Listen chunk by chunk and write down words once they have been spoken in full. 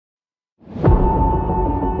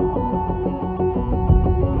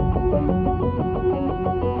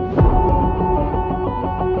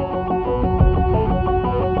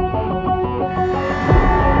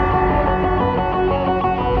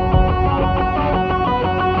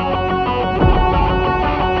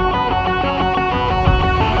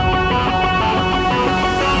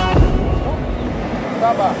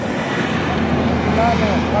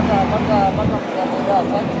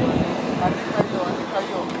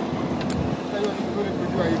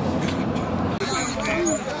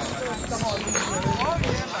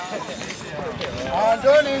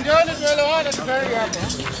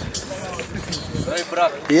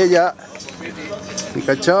Iya,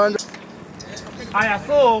 nikachonja. Haya,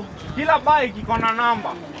 so kila bike iko na namba,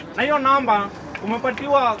 na hiyo namba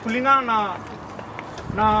umepatiwa kulingana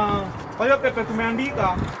na kwa hiyo pepe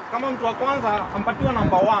tumeandika. Kama mtu wa kwanza ampatiwa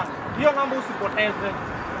namba 1, hiyo namba usipoteze.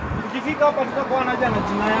 Ukifika hapa tutakuwa naja na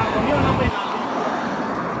jina yako, hiyo namba inaandika.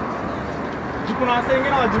 Kuna wase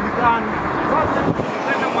wengine wajulikani. Sasa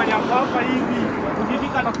tena mwenye hapa hivi,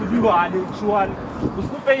 ukifika atakujua aje uchuali.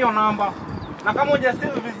 Usikupe hiyo namba. Na kama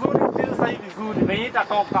hujasili vizuri, sili sahi vizuri, venye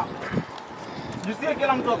itatoka. Jusie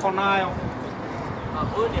kila mtu ako nayo.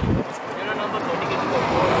 Hakuni. Ndio namba tuandike tu kwa.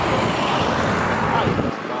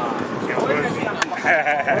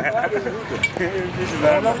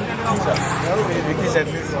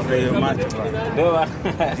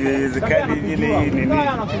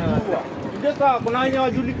 Sasa kuna wenye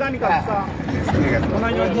wajulikani kabisa. Kuna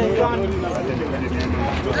wenye wajulikani.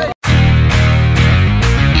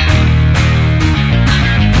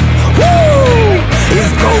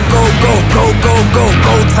 It's go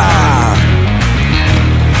time.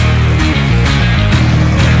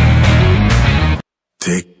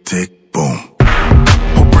 Tick, tick, boom.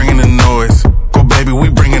 Who bringing the noise? Go baby, we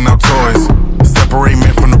bringing our toys. Separate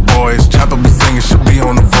men from the boys. Chopper be singing, should be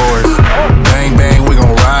on the voice. Bang, bang, we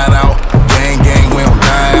gon' ride out. Gang, gang, we don't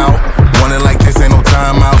die out. Want it like this, ain't no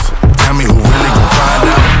timeouts. Tell me who really gon' find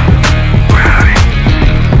out.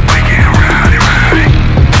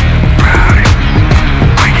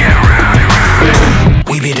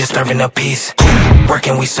 We be disturbing the peace.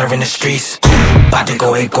 Working, we serving the streets. About to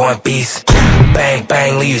go ahead, going beast. Bang,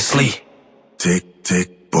 bang, leave you sleep. Tick,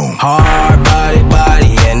 tick, boom. Hard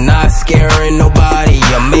body, and not scaring nobody.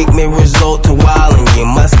 You make me resort to wildin'. You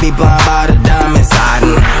must be blind by the diamonds. I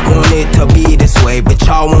done want it to be this way, but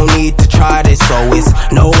y'all won't need to try this. So it's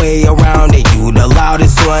no way around it. You the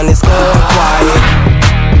loudest one, it's going quiet.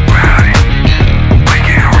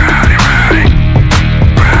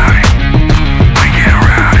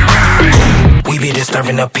 We be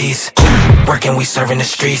disturbing the peace. Working, we serving the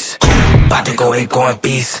streets. About to go ahead, going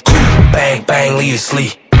beast. Bang, bang, leave you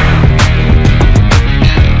sleep. Woo!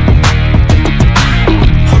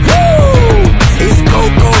 It's go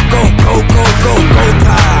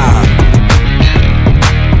time.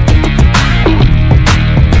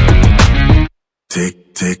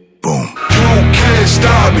 Tick, tick, boom. You can't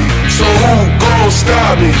stop me, so who gon'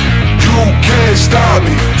 stop me? You can't stop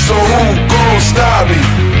me, so who gon' stop me?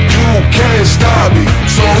 You can't stop me,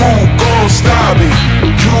 so who gon' stop me?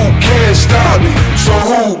 You can't stop me, so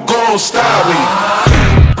who gon' stop me?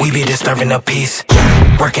 We be disturbing the peace.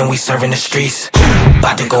 Working, we serving the streets.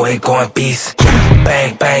 About to go ahead, going beast.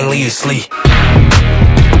 Bang, bang, leave you sleep. Woo!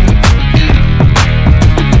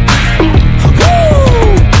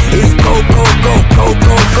 It's go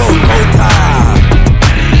time.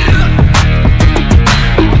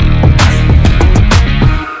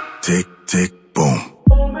 Tick, tick, boom.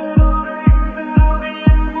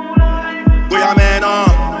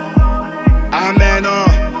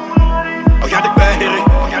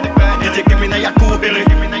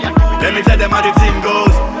 Let me tell them how the thing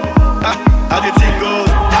goes. How the thing goes.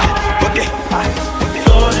 Okay.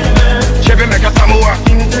 Chevy make a Samoa.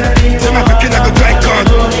 Say my picking like a dry gun.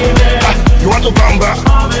 You want to bamba?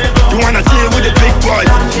 You wanna chill with the big boys?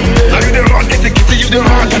 Now you the run, get the kitty, you the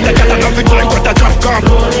run. Got nothing like what the drop come.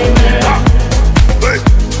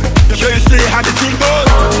 So you see how the thing goes?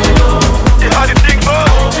 How the thing goes?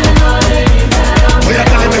 Oh, you're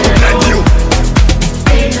telling me we blend you.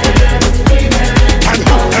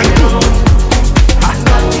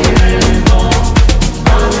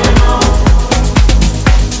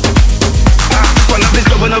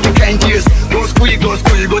 Go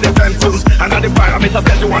school, you go the time tools. And all the parameters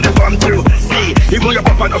that you want to farm through. See, even your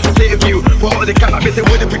papa not to save you. For all the cannabis they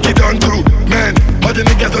would pick it on through. Man, all the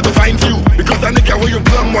niggas don't find you. Because that nigga where you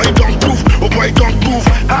plumb, boy don't prove. Oh boy don't prove.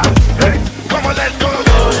 Hey, come on, let's go.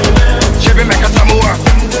 Chevy make a Samoa.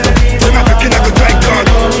 Say my picking like a dry gun.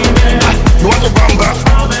 You want to bamba?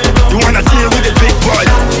 You wanna chill with the big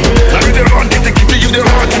boys? Now you the run, they take it to you the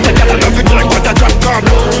run. Got nothing like what the drop come.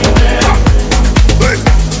 Hey,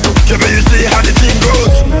 Chevy, you see how the thing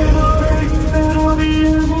goes.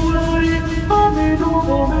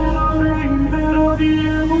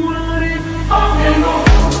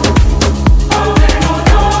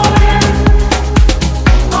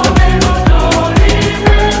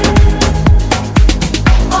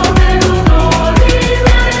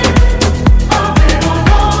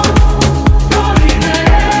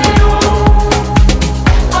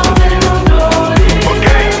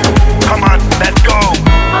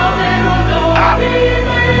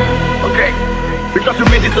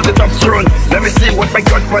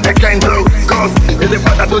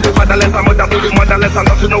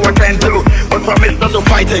 promise not to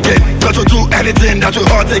fight again, not to do anything that will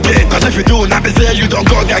hurt again. Cause if you do, not be say you don't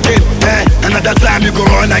go again. Another time you go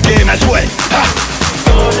run again, I swear.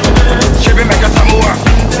 She be make a Samoa.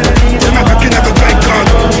 She make a kid go drink God.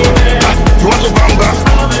 You want to bamba?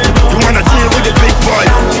 You wanna chill with the big boys?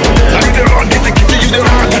 Now you the wrong, get the kitty, you the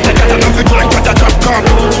wrong. Got enough to drink, but the top come.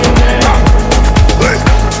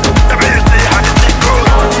 Never you see how the thing goes.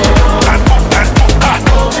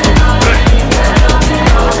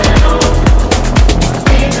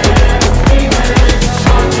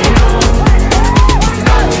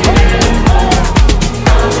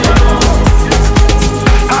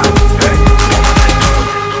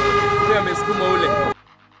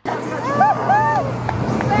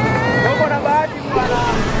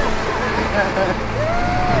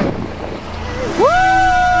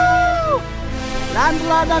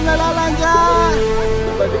 Landlord amelala njaa.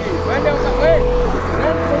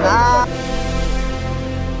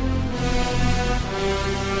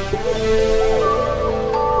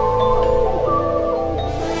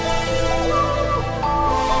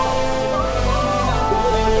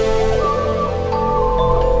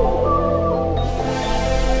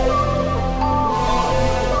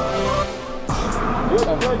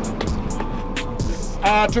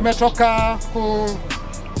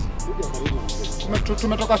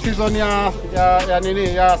 Tumetoka season ya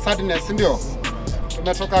sadness, ndio.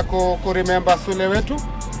 Tumetoka ku remember Sule wetu.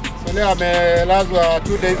 Sule amelazwa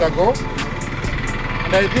 2 days ago.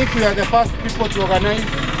 And I think we are the first people to organize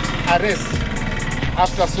a race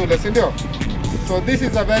after Sule, ndio. So this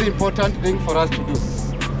is a very important thing for us to do.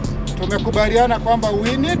 Tumekubaliana kwamba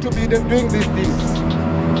we need to be doing these things.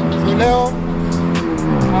 So leo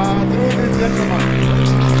through this gentleman,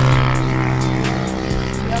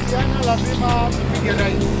 lazima tupige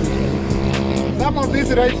rights. Some of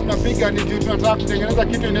these rights tunapiga ni juu tunataka kutengeneza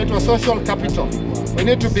kitu inaitwa social capital. We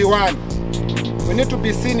need to be one. We need to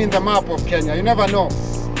be seen in the map of Kenya. You never know.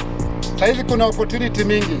 Saizi kuna opportunity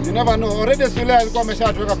mingi. You never know. Already Sule alikuwa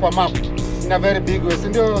ameshatuweka kwa map in a very big way.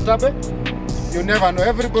 Ndio Tabe? You never know.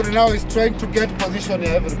 Everybody now is trying to get position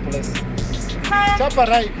in every place. Chapa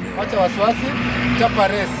right. Wacha wasiwasi. Chapa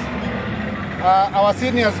race. Our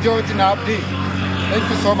seniors George na Abdi. Thank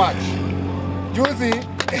you so much. Juzi,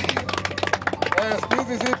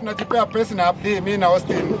 sisi tunajipea pesa na Abdi, mimi na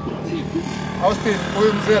Austin. Austin,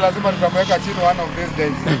 huyu mzee lazima tutamweka chini one of these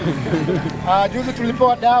days. Juzi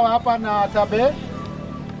tulipewa dawa hapa na Tabe.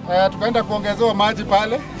 Tukaenda kuongezewa maji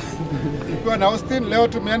pale. Tukiwa na Austin, leo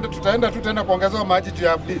tutaenda kuongezewa maji juu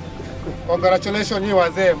ya Abdi. Congratulations nyinyi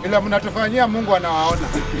wazee. Bila mnatufanyia Mungu anawaona.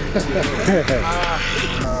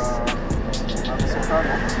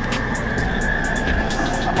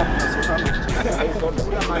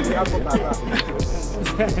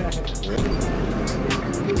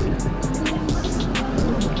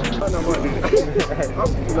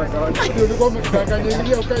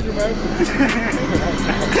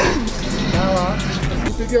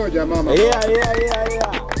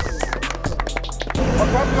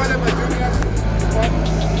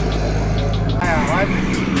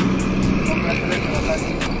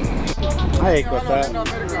 Hai kwa sawa.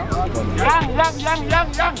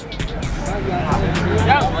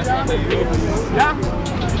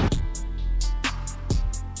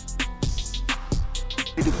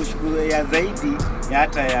 Kushukuru ya zaidi ya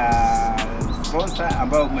hata ya sponsor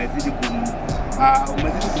ambao umezidi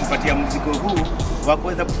kumpatia mzigo huu wa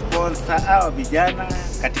kuweza kusponsor hawa vijana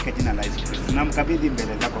katika jina la Yesu Kristo. Namkabidhi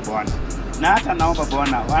mbele zako Bwana. Na hata naomba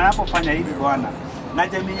Bwana wanapofanya hivi Bwana na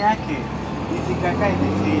jamii yake isikakae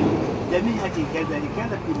chini. Jamii yake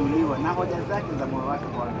ikaweza kuinuliwa na hoja zake za moyo wake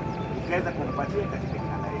Bwana ikaweza kumpatia katika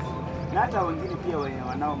jina la Yesu. Na hata wengine pia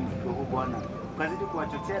wanao mzigo huu Bwana ukazidi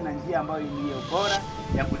kuwachochea na njia ambayo ni bora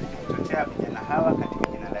ya kuzidi kuchochea vijana hawa katika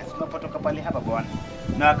jina la Yesu. Tunapotoka pale hapa Bwana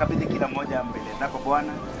na wakabidhi kila mmoja mbele zako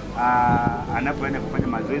Bwana, anapoenda kufanya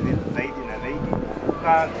mazoezi zaidi na zaidi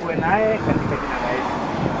kuwe naye katika jina la Yesu.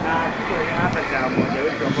 Na kitu hata cha mmoja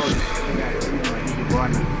wetu ambao tunasema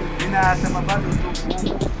Bwana, ninasema bado tu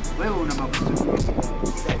Mungu wewe una makusudi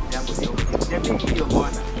kila jambo jamii hiyo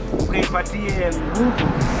Bwana ukaipatie nguvu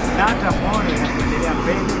na hata moyo ya kuendelea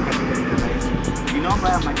mbele katika jina la Yesu. Ninaomba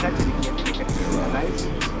haya machache nikiamini katika jina la Yesu.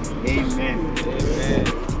 Amen. Amen.